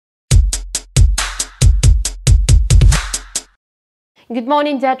Good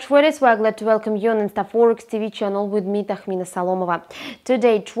morning, dear traders. We're glad to welcome you on ИнстаФорекс TV channel with me, Tahmina Salomova.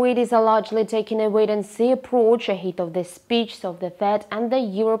 Today, traders are largely taking a wait-and-see approach ahead of the speeches of the Fed and the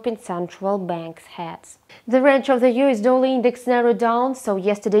European Central Bank's heads. The range of the US dollar index narrowed down, so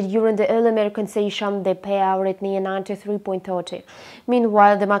yesterday during the early American session, the pair averaged near 93.30.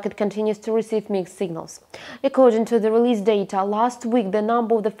 Meanwhile, the market continues to receive mixed signals. According to the release data, last week the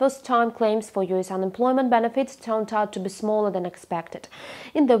number of the first-time claims for US unemployment benefits turned out to be smaller than expected.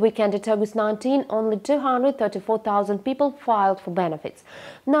 In the weekend at August 19, only 234,000 people filed for benefits.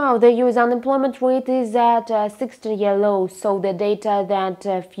 Now, the US unemployment rate is at a 16-year low, so the data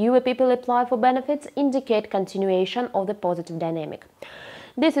that fewer people apply for benefits indicate continuation of the positive dynamic.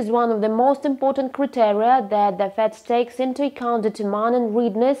 This is one of the most important criteria that the Fed takes into account, determining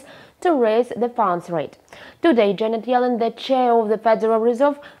readiness to raise the funds rate. Today, Janet Yellen, the chair of the Federal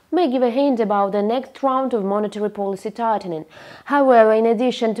Reserve, may give a hint about the next round of monetary policy tightening. However, in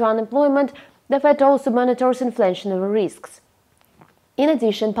addition to unemployment, the Fed also monitors inflationary risks. In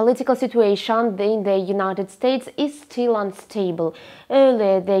addition, political situation in the United States is still unstable.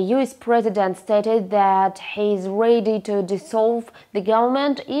 Earlier, the US president stated that he is ready to dissolve the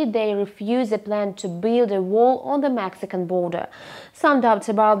government if they refuse a plan to build a wall on the Mexican border. Some doubts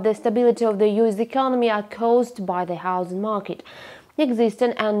about the stability of the US economy are caused by the housing market.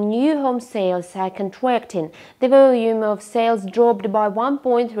 Existing and new home sales are contracting. The volume of sales dropped by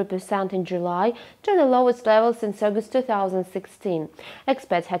 1.3% in July to the lowest level since August 2016.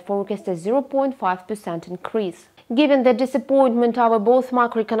 Experts had forecast a 0.5% increase. Given the disappointment over both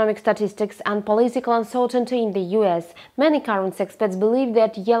macroeconomic statistics and political uncertainty in the US, many currency experts believe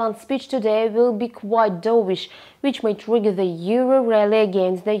that Yellen's speech today will be quite dovish, which may trigger the euro rally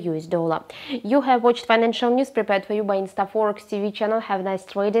against the US dollar. You have watched financial news prepared for you by ИнстаФорекс TV channel. Have a nice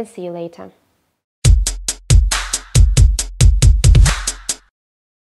trade and see you later.